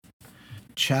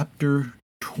Chapter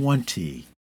 20,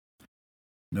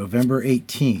 November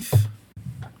 18th.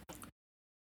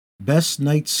 Best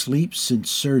night's sleep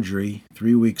since surgery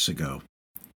 3 weeks ago.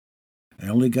 I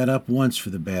only got up once for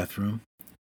the bathroom.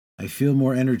 I feel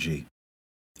more energy.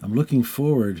 I'm looking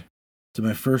forward to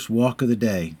my first walk of the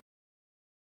day.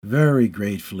 Very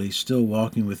gratefully, still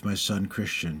walking with my son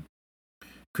Christian.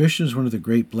 Christian is one of the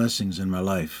great blessings in my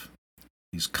life.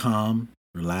 He's calm,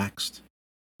 relaxed,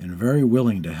 and very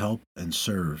willing to help and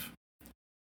serve.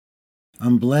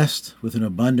 I'm blessed with an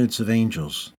abundance of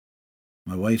angels.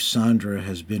 My wife Sandra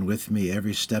has been with me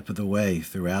every step of the way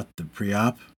throughout the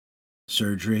pre-op,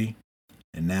 surgery,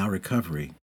 and now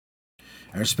recovery.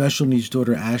 Our special needs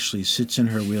daughter Ashley sits in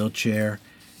her wheelchair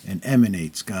and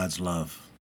emanates God's love.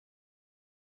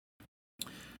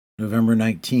 November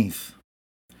 19th.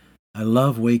 I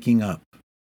love waking up.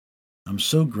 I'm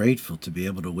so grateful to be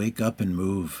able to wake up and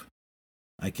move.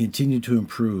 I continue to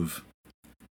improve.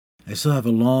 I still have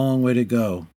a long way to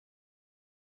go,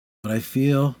 but I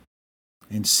feel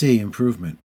and see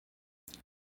improvement.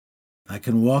 I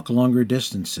can walk longer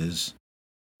distances.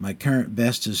 My current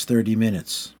best is 30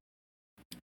 minutes.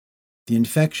 The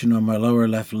infection on my lower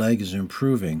left leg is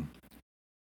improving.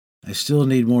 I still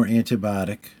need more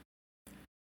antibiotic.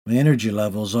 My energy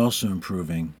level is also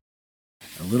improving.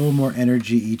 A little more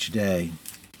energy each day.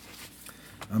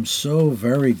 I'm so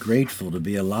very grateful to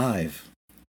be alive.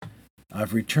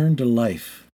 I've returned to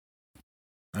life.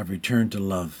 I've returned to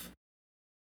love.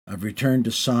 I've returned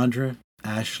to Sandra,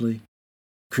 Ashley,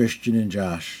 Christian, and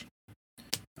Josh.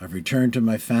 I've returned to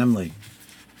my family.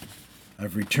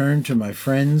 I've returned to my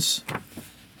friends.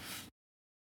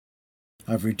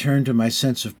 I've returned to my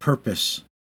sense of purpose.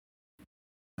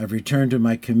 I've returned to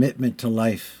my commitment to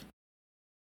life.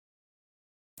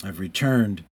 I've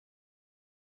returned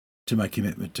to my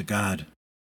commitment to God.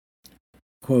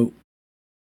 Quote,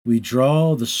 "We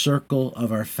draw the circle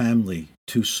of our family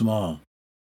too small."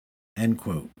 End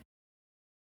quote.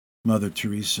 Mother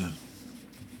Teresa.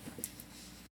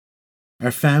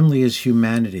 Our family is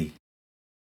humanity.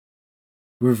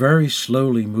 We're very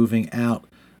slowly moving out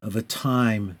of a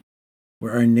time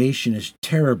where our nation is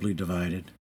terribly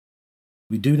divided.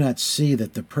 We do not see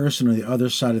that the person on the other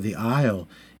side of the aisle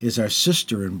is our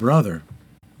sister and brother.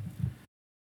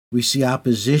 We see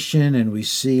opposition and we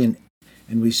see an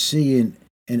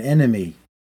enemy,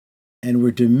 and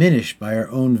we're diminished by our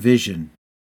own vision.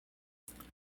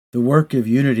 The work of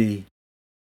unity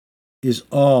is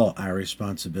all our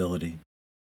responsibility.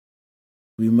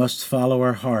 We must follow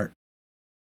our heart,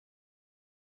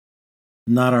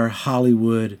 not our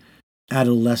Hollywood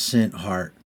adolescent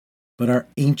heart, but our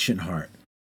ancient heart,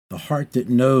 the heart that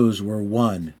knows we're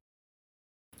one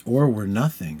or we're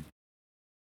nothing.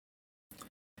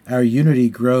 Our unity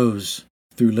grows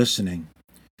through listening.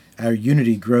 Our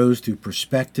unity grows through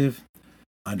perspective,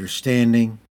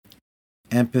 understanding,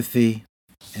 empathy,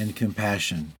 and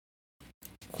compassion.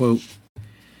 Quote,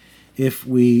 "If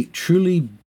we truly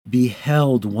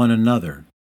beheld one another,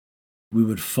 we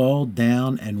would fall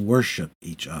down and worship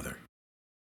each other."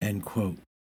 End quote.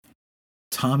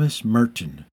 Thomas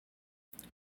Merton.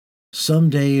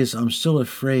 Some days I'm still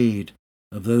afraid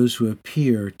of those who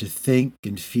appear to think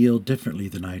and feel differently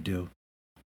than I do.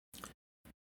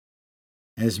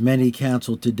 As many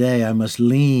counsel today, I must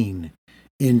lean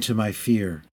into my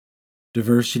fear.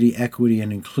 Diversity, equity,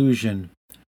 and inclusion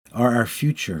are our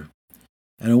future,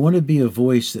 and I want to be a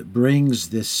voice that brings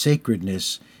this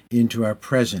sacredness into our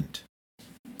present.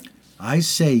 I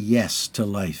say yes to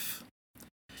life.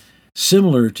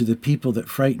 Similar to the people that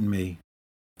frightened me,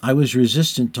 I was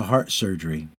resistant to heart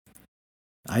surgery.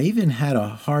 I even had a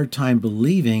hard time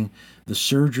believing the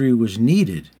surgery was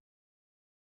needed.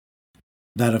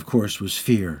 That, of course, was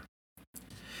fear.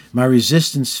 My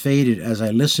resistance faded as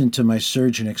I listened to my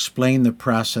surgeon explain the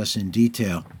process in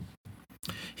detail.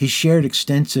 He shared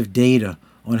extensive data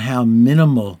on how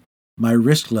minimal my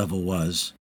risk level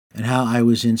was and how I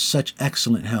was in such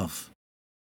excellent health.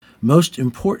 Most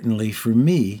importantly for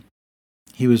me,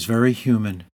 he was very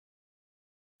human.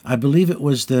 I believe it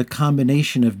was the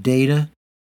combination of data,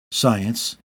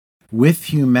 science, with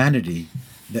humanity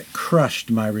that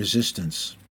crushed my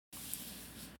resistance.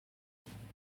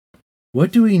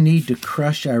 What do we need to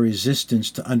crush our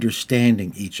resistance to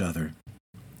understanding each other?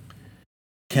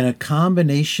 Can a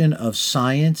combination of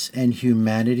science and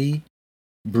humanity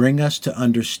bring us to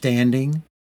understanding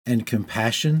and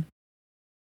compassion?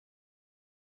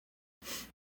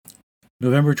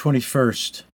 November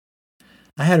 21st.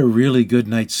 I had a really good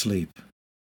night's sleep.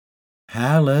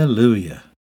 Hallelujah.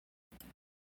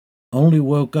 Only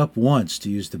woke up once to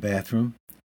use the bathroom.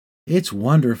 It's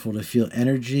wonderful to feel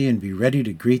energy and be ready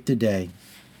to greet the day.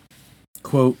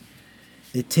 Quote,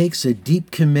 "It takes a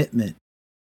deep commitment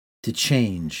to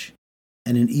change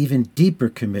and an even deeper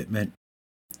commitment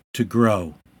to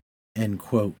grow." End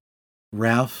quote.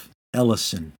 Ralph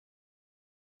Ellison.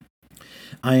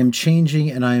 I am changing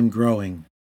and I am growing.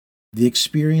 The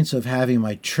experience of having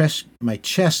my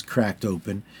chest cracked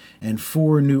open and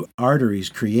 4 new arteries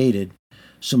created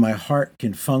so my heart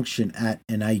can function at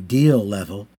an ideal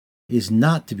level is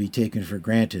not to be taken for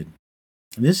granted.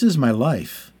 This is my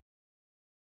life.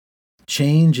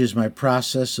 Change is my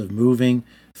process of moving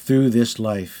through this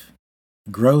life.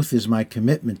 Growth is my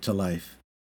commitment to life.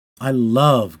 I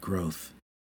love growth.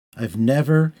 I've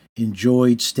never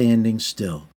enjoyed standing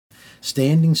still.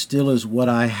 Standing still is what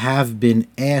I have been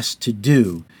asked to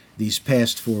do these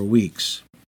past 4 weeks.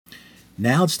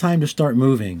 Now it's time to start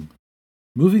moving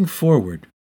forward.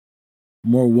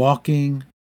 More walking,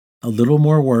 a little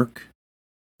more work,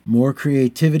 more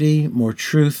creativity, more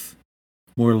truth,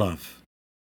 more love.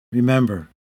 Remember,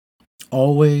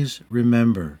 always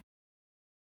remember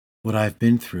what I've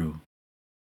been through,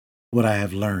 what I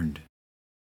have learned.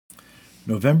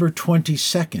 November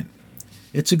 22nd.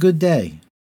 It's a good day.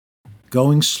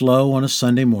 Going slow on a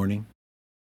Sunday morning.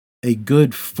 A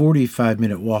good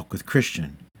 45-minute walk with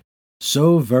Christian.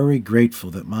 So very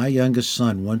grateful that my youngest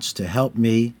son wants to help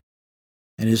me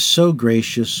and is so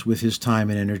gracious with his time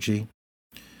and energy.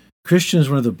 Christian is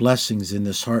one of the blessings in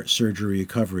this heart surgery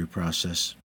recovery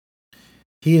process.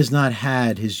 He has not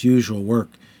had his usual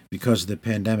work because of the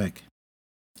pandemic.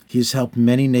 He has helped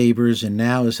many neighbors and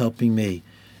now is helping me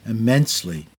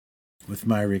immensely with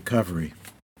my recovery.